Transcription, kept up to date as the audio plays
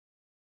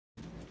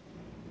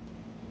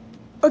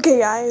Okay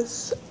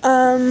guys,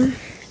 I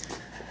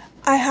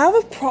have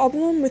a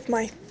problem with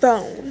my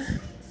phone.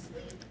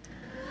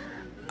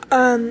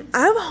 I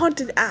have a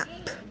haunted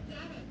app.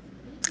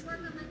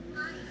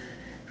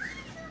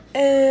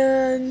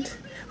 And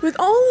with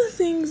all the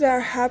things that are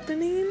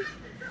happening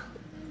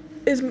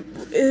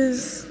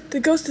is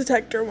the ghost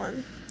detector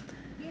one.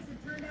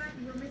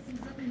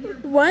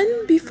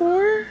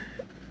 Before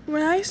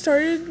when I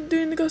started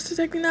doing the ghost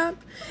detecting app,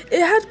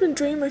 it has been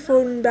draining my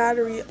phone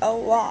battery a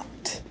lot.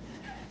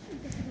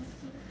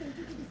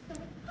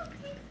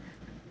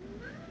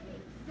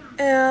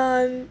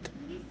 And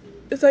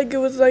it's like it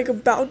was like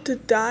about to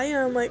die, and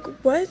I'm like,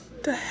 what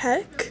the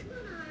heck?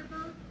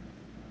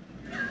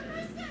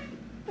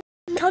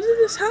 How did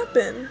this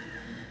happen?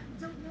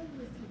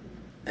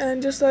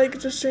 And just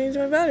drains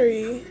my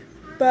battery.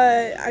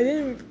 But I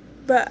didn't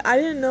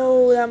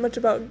know that much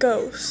about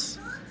ghosts.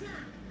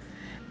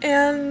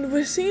 And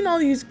with seeing all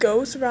these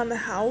ghosts around the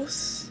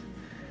house,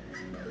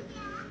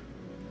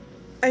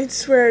 I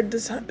swear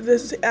this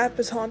app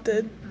is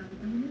haunted.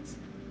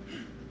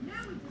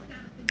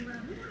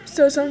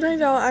 So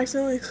sometimes I'll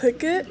accidentally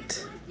click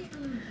it,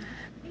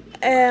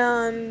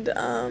 and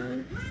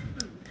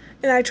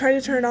I try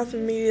to turn it off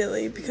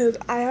immediately because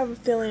I have a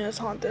feeling it's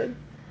haunted.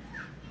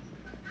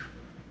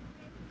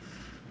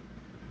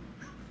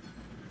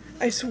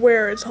 I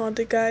swear it's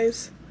haunted,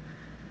 guys.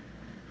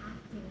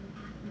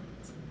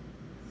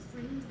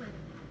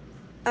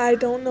 I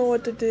don't know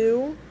what to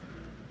do.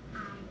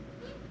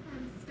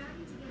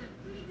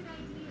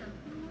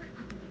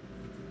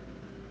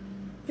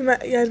 You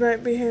guys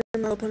might be hearing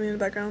My Little Pony in the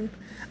background.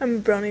 I'm a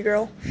brony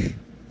girl.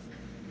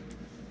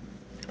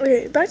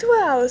 Okay, back to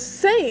what I was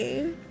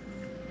saying.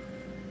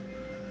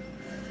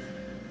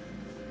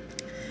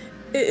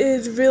 It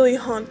is really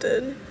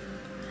haunted.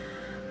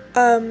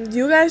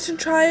 You guys can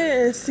try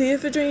it and see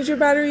if it drains your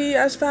battery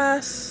as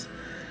fast,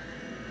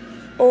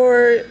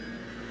 or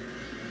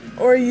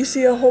you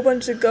see a whole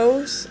bunch of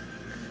ghosts,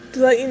 to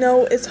let you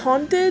know it's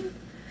haunted.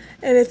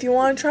 And if you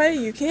want to try it,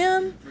 you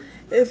can.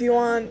 If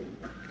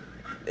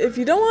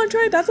you don't want to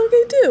try it, that's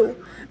okay too.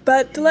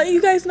 But to let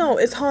you guys know,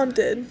 it's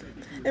haunted.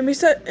 And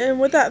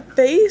with that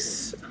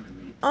face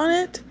on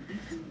it,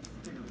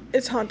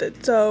 it's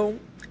haunted. So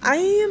I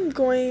am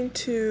going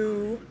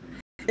to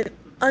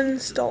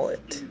uninstall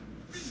it.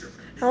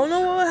 I don't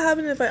know what will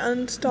happen if I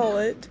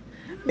uninstall it.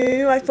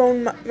 Maybe my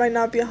phone might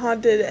not be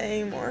haunted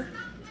anymore.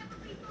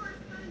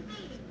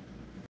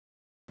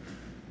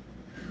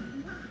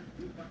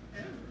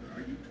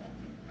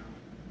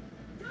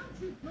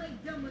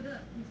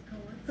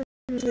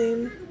 I'm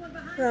looking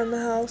around the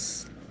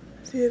house,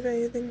 see if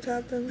anything's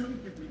happening.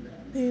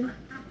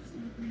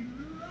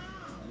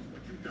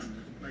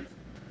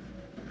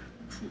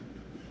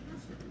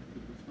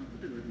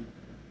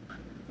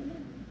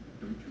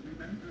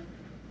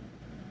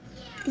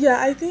 Yeah,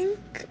 I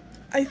think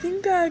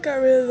that I got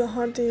rid of the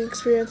haunting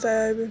experience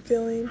that I've been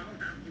feeling.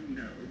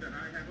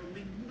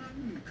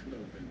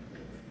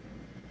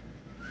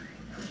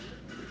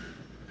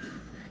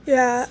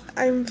 Yeah,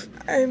 I'm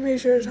pretty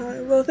sure it's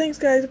haunted. Well, thanks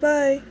guys,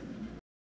 bye.